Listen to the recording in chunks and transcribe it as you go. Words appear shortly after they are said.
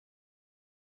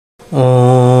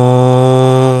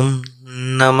Om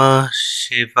Namah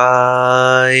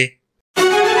Shivaya.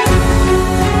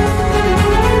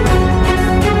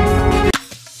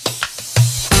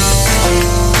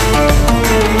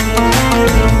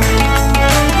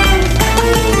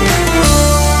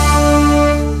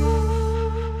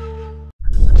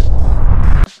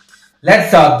 Let's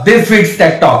start this week's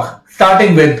Tech Talk,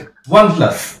 starting with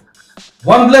OnePlus.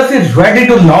 OnePlus is ready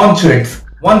to launch its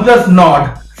OnePlus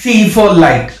Nord CE for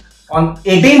LITE on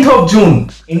 18th of June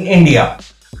in India.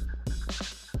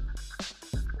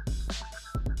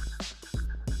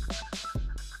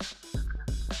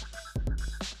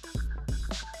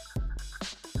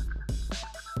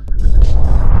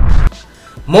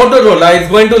 Motorola is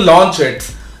going to launch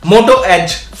its Moto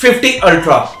Edge 50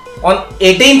 Ultra on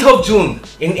 18th of June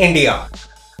in India.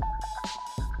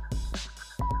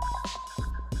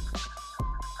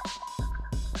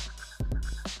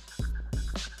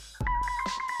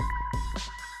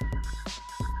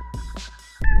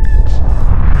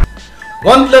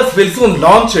 OnePlus will soon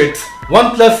launch its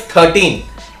OnePlus 13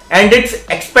 and its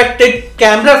expected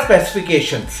camera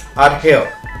specifications are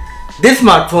here. This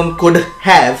smartphone could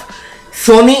have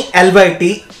Sony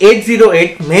LITE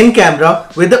 808 main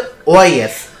camera with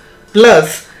OIS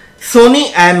plus Sony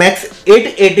IMX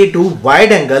 882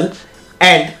 wide angle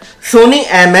and Sony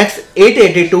IMX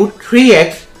 882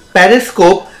 3x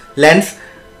periscope lens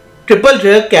triple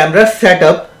rear camera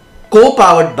setup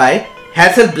co-powered by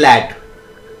Hasselblad.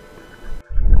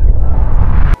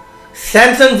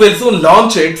 Samsung will soon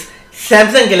launch its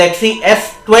Samsung Galaxy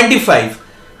S25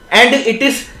 and it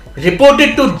is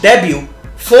reported to debut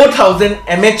 4000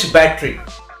 mAh battery.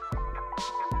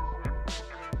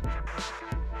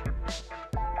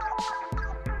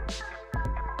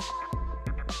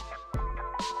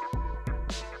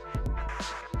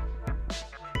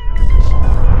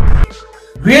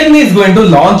 Realme is going to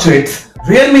launch its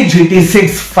Realme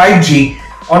GT6 5G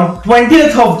on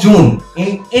 20th of June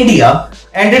in India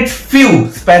and its few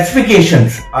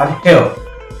specifications are here.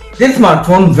 This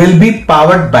smartphone will be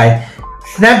powered by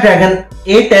Snapdragon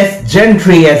 8S Gen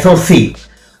 3 SoC,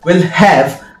 will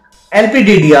have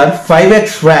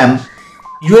LPDDR5X RAM,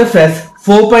 UFS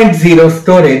 4.0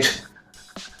 storage,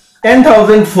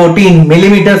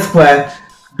 10,014mm²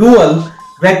 dual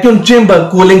vacuum chamber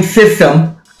cooling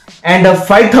system and a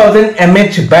 5000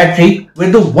 mAh battery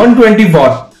with a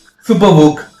 120W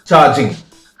SuperVOOC charging.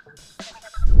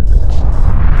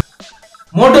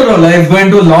 Motorola is going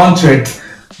to launch its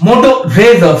Moto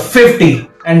Razr 50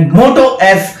 and Moto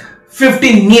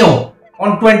S50 Neo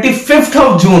on 25th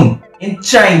of June in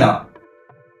China.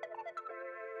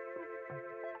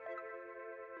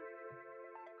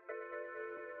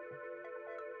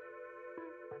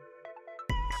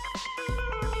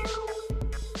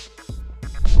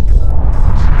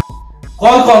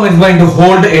 Qualcomm is going to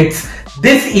hold its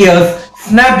this year's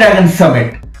Snapdragon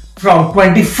Summit from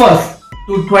 21st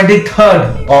to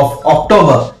 23rd of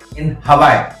October in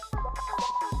Hawaii.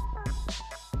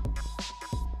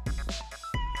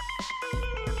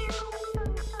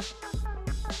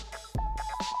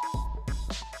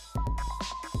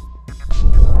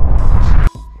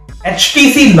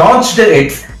 HTC launched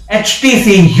its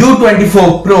HTC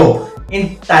U24 Pro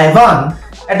in Taiwan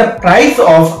at a price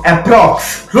of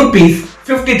approx rupees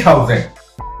 50,000.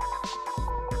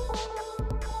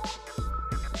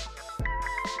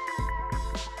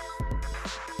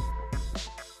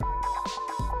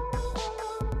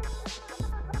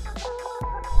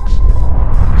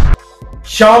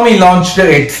 Xiaomi launched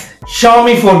its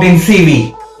Xiaomi 14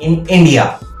 Civi in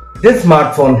India. This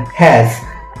smartphone has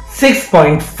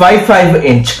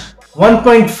 6.55-inch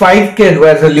 1.5K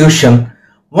resolution,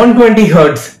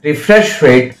 120Hz refresh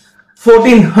rate,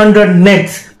 1400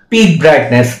 nits peak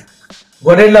brightness,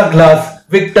 Gorilla Glass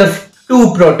Victus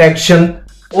 2 protection,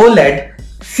 OLED,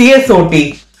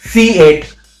 CSOT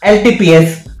C8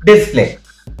 LTPS display.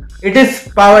 It is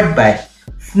powered by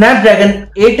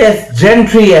Snapdragon 8S Gen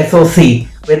 3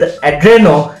 SoC with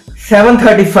Adreno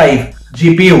 735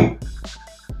 GPU.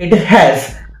 It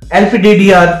has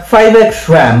LPDDR5X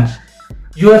RAM,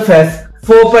 UFS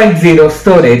 4.0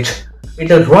 storage. It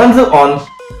runs on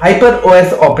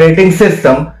HyperOS operating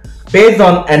system based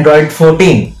on Android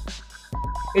 14.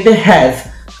 It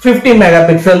has 50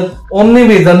 megapixel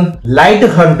OmniVision Light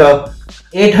Hunter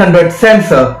 800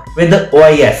 sensor with the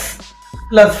OIS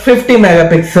plus 50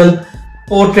 megapixel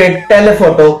portrait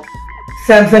telephoto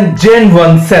Samsung Gen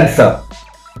 1 sensor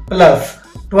plus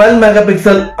 12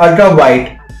 megapixel ultra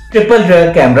wide triple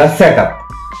rear camera setup,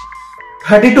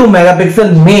 32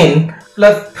 megapixel main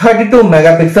plus 32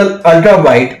 megapixel ultra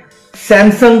wide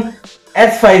Samsung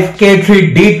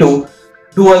S5K3D2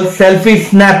 dual selfie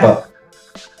snapper.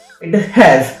 It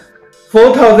has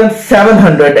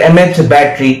 4700 mAh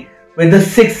battery with a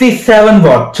 67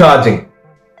 watt charging.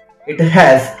 It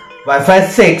has Wi-Fi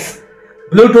 6,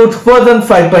 Bluetooth version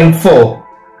 5.4,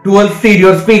 dual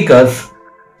stereo speakers,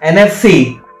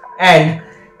 NFC and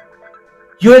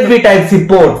USB Type-C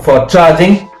port for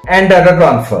charging and data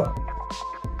transfer.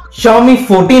 Xiaomi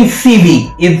 14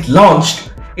 Civi is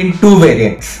launched in two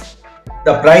variants.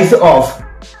 The price of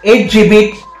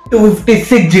 8GB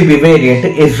 256GB variant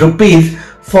is Rs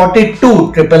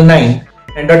 42,999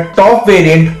 and the top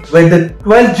variant with the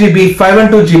 12GB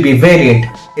 512GB variant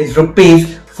is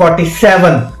Rs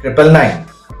 47,999.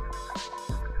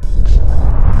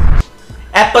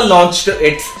 Apple launched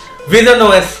its Vision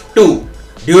OS 2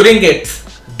 during its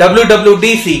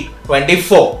WWDC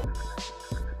 24.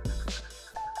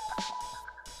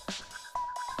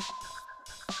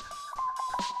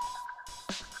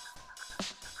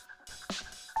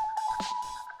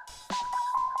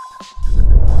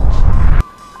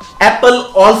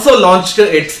 Apple also launched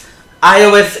its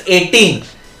iOS 18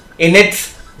 in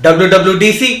its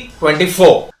WWDC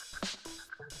 24.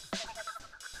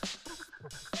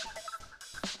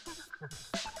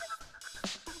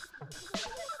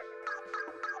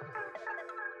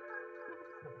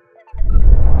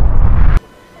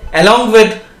 Along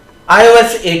with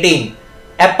iOS 18,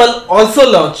 Apple also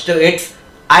launched its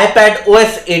iPad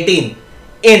OS 18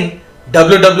 in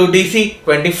WWDC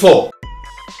 24.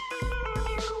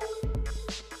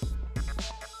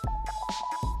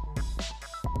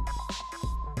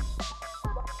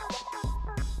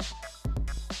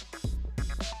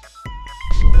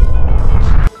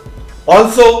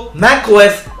 Also,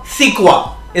 macOS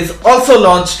Sequoia is also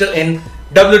launched in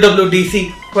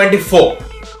WWDC 24.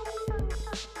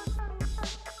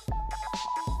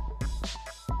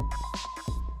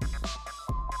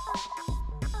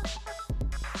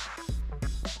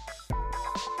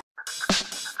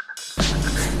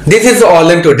 This is all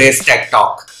in today's Tech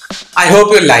Talk. I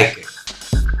hope you like it.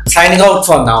 Signing out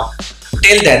for now.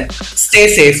 Till then, stay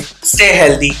safe, stay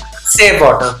healthy, save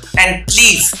water, and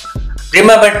please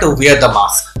remember to wear the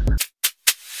mask.